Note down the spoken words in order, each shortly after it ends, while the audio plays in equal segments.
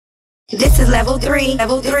This is level 3,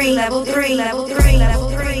 level 3, level 3, level 3, level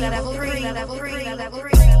 3, level 3, level 3, level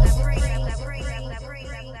 3.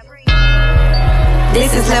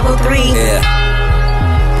 This is level 3. Yeah.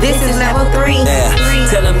 This is level 3.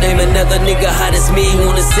 Yeah. Tell him name another nigga hot as me.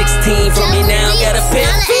 On a 16 from me now, got a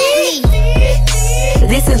pimp.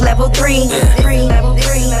 This is level 3.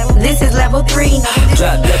 This is level 3.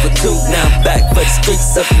 Drop level 2, now I'm back for the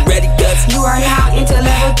streets. Up you ready, guts? You are now into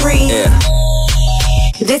level 3. Yeah.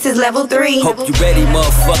 This is level 3. Hope you ready,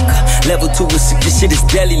 motherfucker. Level 2 is sick, this shit is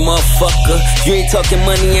deadly, motherfucker. You ain't talking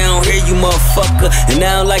money, I don't hear you, motherfucker. And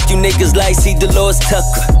I don't like you niggas like C. Dolores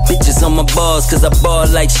Tucker. Bitches on my balls, cause I ball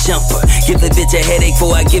like Shumper. Give the bitch a headache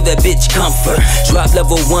before I give that bitch comfort. Drop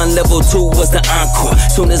level 1, level 2 was the encore.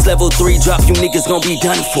 Soon as level 3 drop, you niggas gon' be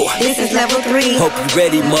done for. This is level 3. Hope you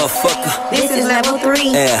ready, motherfucker. This is level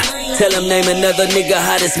 3. Yeah. Tell him name another nigga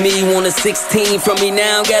hot as me. On a 16 from me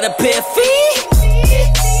now, got a pair of feet.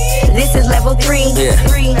 This is level 3. Yeah.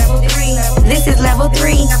 This is level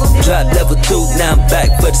 3. Drop level 2, now I'm back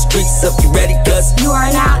for the streets. Up you ready, cuz? You are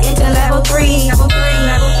now into level 3.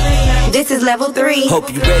 This is level 3.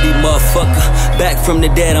 Hope you ready, motherfucker. Back from the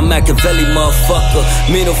dead, I'm Machiavelli, motherfucker.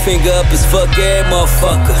 Middle finger up as fuck, yeah,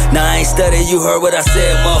 motherfucker. Nah, I ain't stutter, you heard what I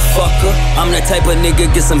said, motherfucker. I'm the type of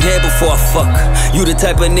nigga get some head before I fuck her. You the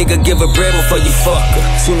type of nigga give her bread before you fuck her.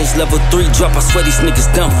 Soon as level 3 drop, I swear these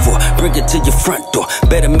niggas done for. Bring it to your front door,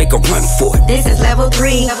 better make a run for it. This is level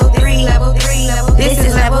 3. This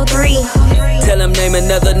is level 3. Tell him name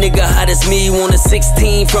another nigga hot as me. On a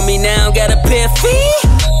 16 from me now, got a pair of feet.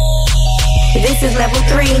 This is level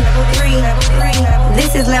 3.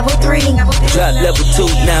 This is level 3. Drop level 2,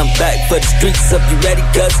 now I'm back for the streets. Up you ready,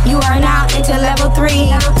 cuz? You are now into level 3.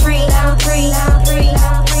 Level 3, level 3, level 3, level 3,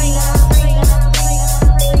 level 3, level 3.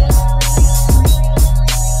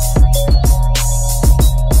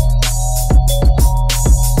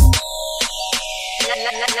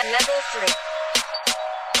 Level 3.